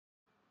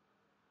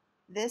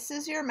This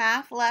is your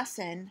math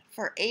lesson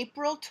for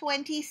April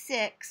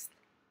 26th,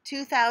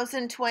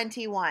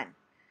 2021.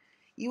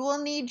 You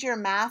will need your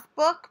math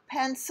book,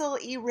 pencil,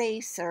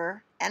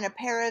 eraser, and a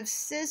pair of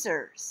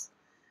scissors.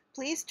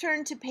 Please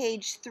turn to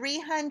page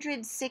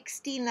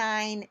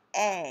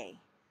 369A.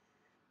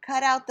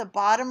 Cut out the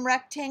bottom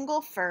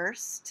rectangle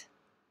first,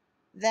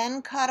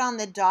 then cut on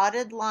the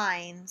dotted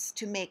lines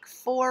to make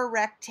 4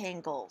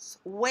 rectangles.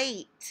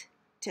 Wait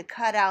to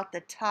cut out the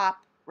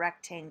top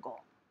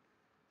rectangle.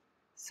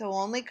 So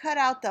only cut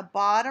out the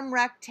bottom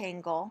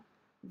rectangle,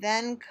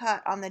 then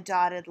cut on the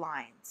dotted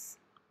lines.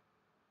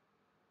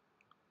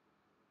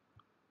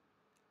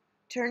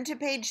 Turn to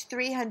page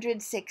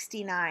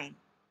 369.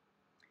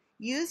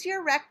 Use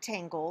your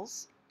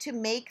rectangles to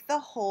make the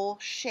whole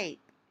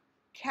shape.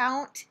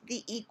 Count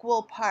the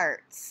equal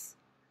parts.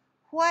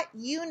 What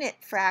unit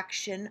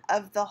fraction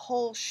of the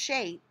whole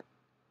shape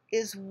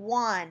is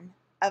one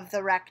of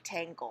the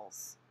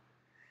rectangles?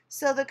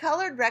 So the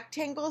colored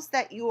rectangles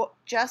that you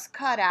just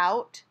cut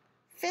out,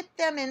 fit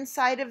them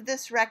inside of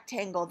this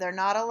rectangle. They're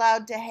not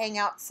allowed to hang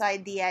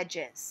outside the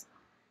edges.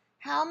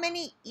 How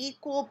many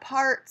equal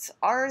parts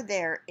are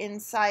there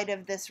inside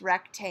of this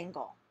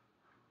rectangle?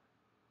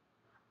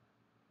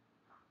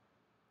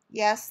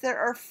 Yes, there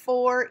are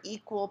 4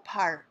 equal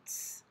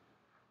parts.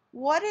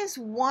 What is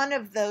one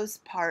of those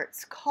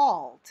parts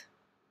called?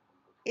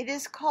 It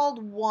is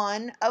called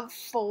one of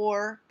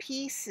 4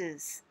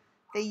 pieces.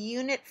 The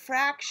unit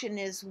fraction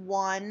is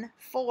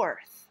 1/4.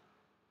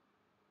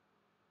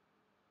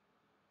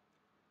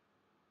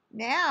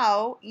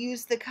 Now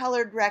use the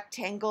colored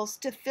rectangles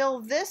to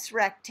fill this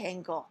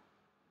rectangle.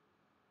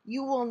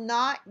 You will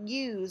not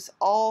use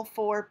all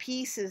 4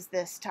 pieces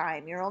this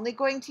time. You're only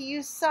going to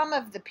use some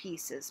of the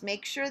pieces.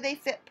 Make sure they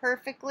fit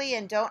perfectly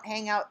and don't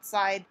hang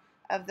outside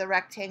of the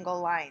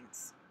rectangle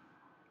lines.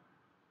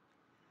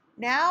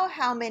 Now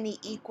how many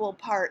equal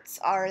parts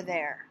are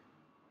there?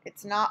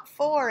 It's not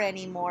 4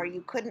 anymore.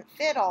 You couldn't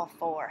fit all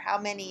 4. How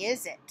many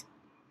is it?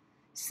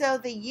 So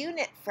the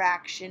unit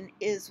fraction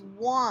is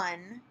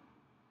 1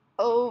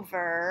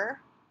 over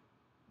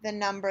the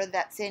number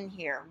that's in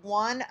here.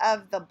 One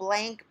of the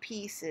blank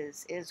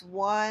pieces is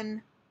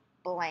 1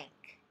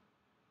 blank.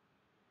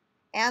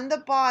 And the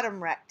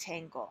bottom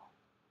rectangle.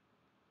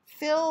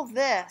 Fill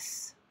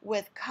this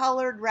with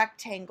colored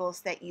rectangles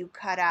that you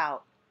cut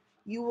out.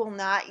 You will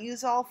not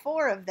use all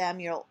 4 of them.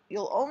 You'll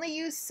only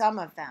use some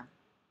of them.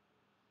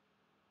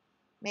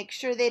 Make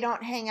sure they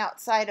don't hang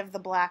outside of the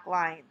black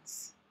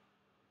lines.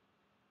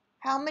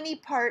 How many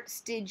parts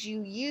did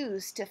you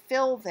use to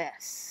fill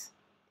this?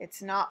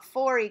 It's not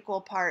 4 equal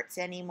parts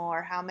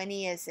anymore. How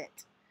many is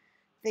it?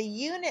 The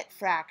unit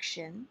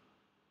fraction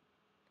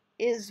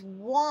is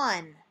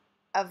 1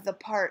 of the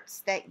parts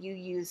that you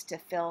used to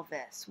fill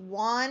this.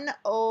 1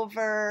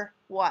 over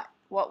what?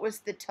 What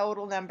was the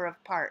total number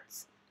of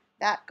parts?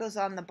 That goes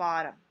on the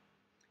bottom.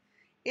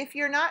 If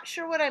you're not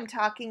sure what I'm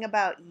talking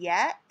about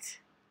yet,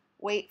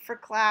 wait for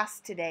class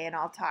today and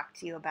I'll talk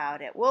to you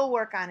about it. We'll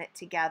work on it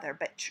together,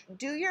 but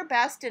do your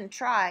best and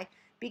try,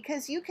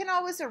 because you can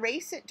always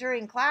erase it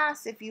during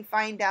class if you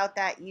find out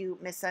that you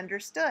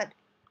misunderstood.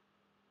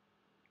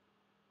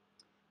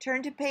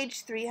 Turn to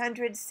page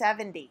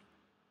 370.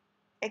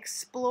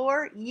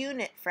 Explore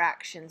unit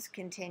fractions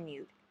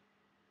continued.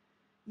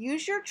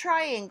 Use your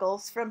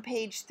triangles from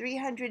page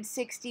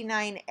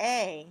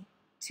 369A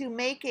to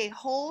make a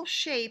whole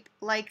shape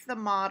like the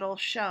model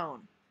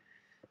shown.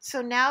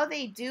 So now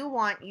they do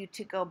want you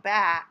to go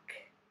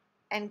back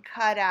and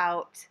cut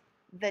out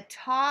the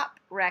top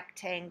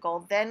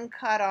rectangle, then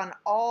cut on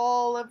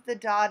all of the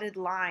dotted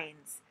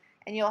lines,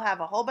 and you'll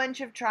have a whole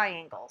bunch of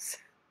triangles.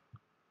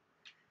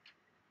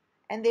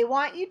 And they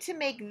want you to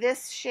make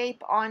this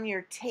shape on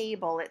your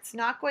table. It's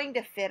not going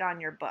to fit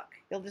on your book.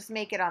 You'll just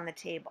make it on the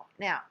table.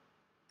 Now,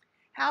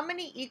 how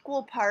many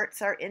equal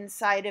parts are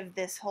inside of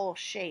this whole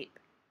shape?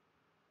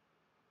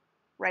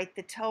 Write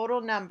the total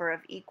number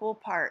of equal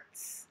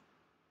parts.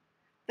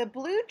 The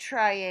blue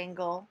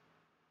triangle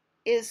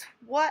is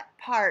what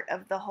part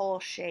of the whole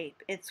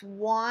shape? It's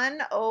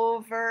 1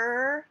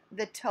 over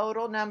the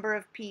total number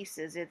of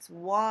pieces. It's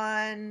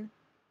 1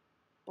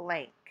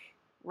 blank.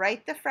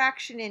 Write the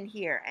fraction in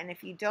here, and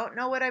if you don't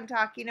know what I'm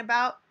talking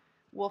about,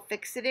 we'll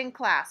fix it in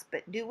class,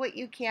 but do what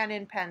you can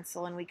in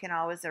pencil and we can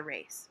always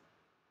erase.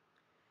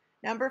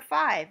 Number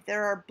 5,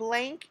 there are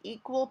blank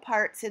equal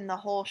parts in the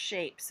whole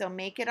shape, so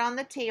make it on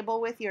the table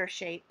with your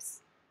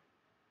shapes.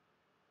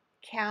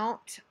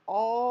 Count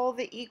all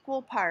the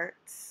equal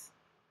parts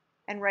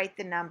and write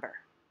the number.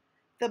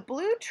 The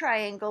blue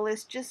triangle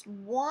is just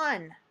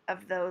one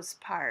of those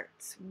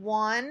parts.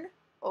 1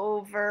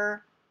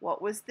 over,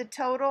 what was the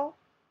total?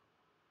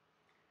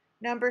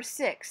 Number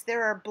 6,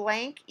 there are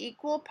blank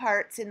equal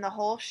parts in the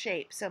whole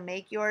shape, so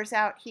make yours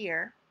out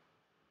here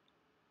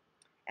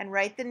and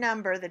write the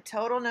number, the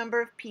total number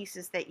of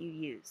pieces that you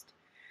used.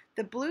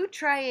 The blue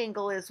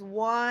triangle is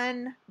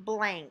 1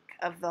 blank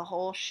of the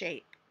whole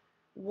shape.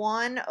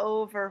 1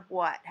 over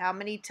what? How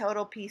many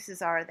total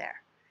pieces are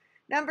there?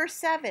 Number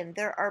 7,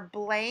 there are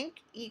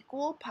blank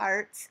equal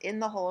parts in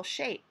the whole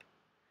shape.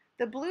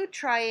 The blue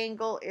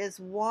triangle is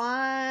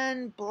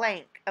one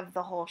blank of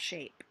the whole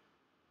shape.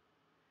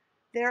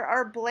 There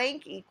are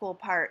blank equal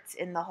parts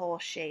in the whole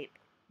shape.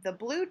 The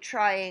blue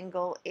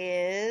triangle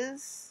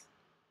is,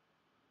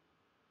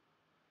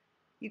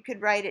 you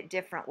could write it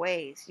different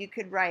ways. You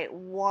could write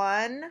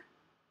 1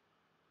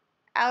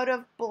 out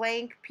of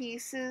blank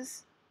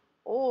pieces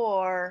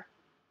or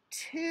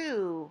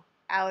 2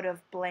 out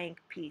of blank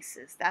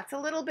pieces. That's a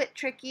little bit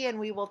tricky and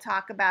we will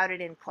talk about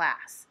it in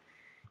class.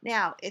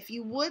 Now, if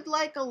you would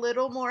like a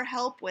little more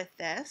help with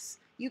this,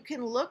 you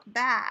can look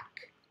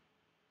back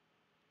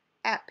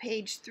at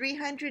page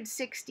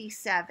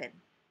 367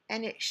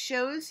 and it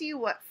shows you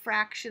what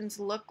fractions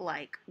look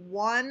like.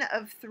 1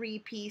 of 3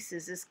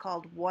 pieces is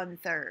called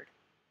 1/3.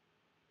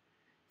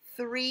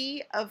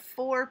 3 of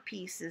 4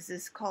 pieces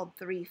is called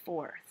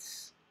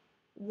 3/4.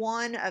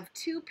 1 of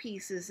 2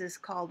 pieces is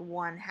called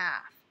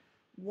 1/2.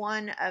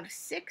 1 of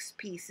 6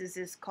 pieces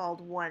is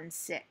called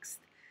 1/6.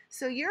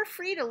 So you're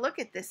free to look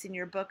at this in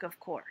your book, of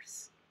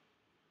course.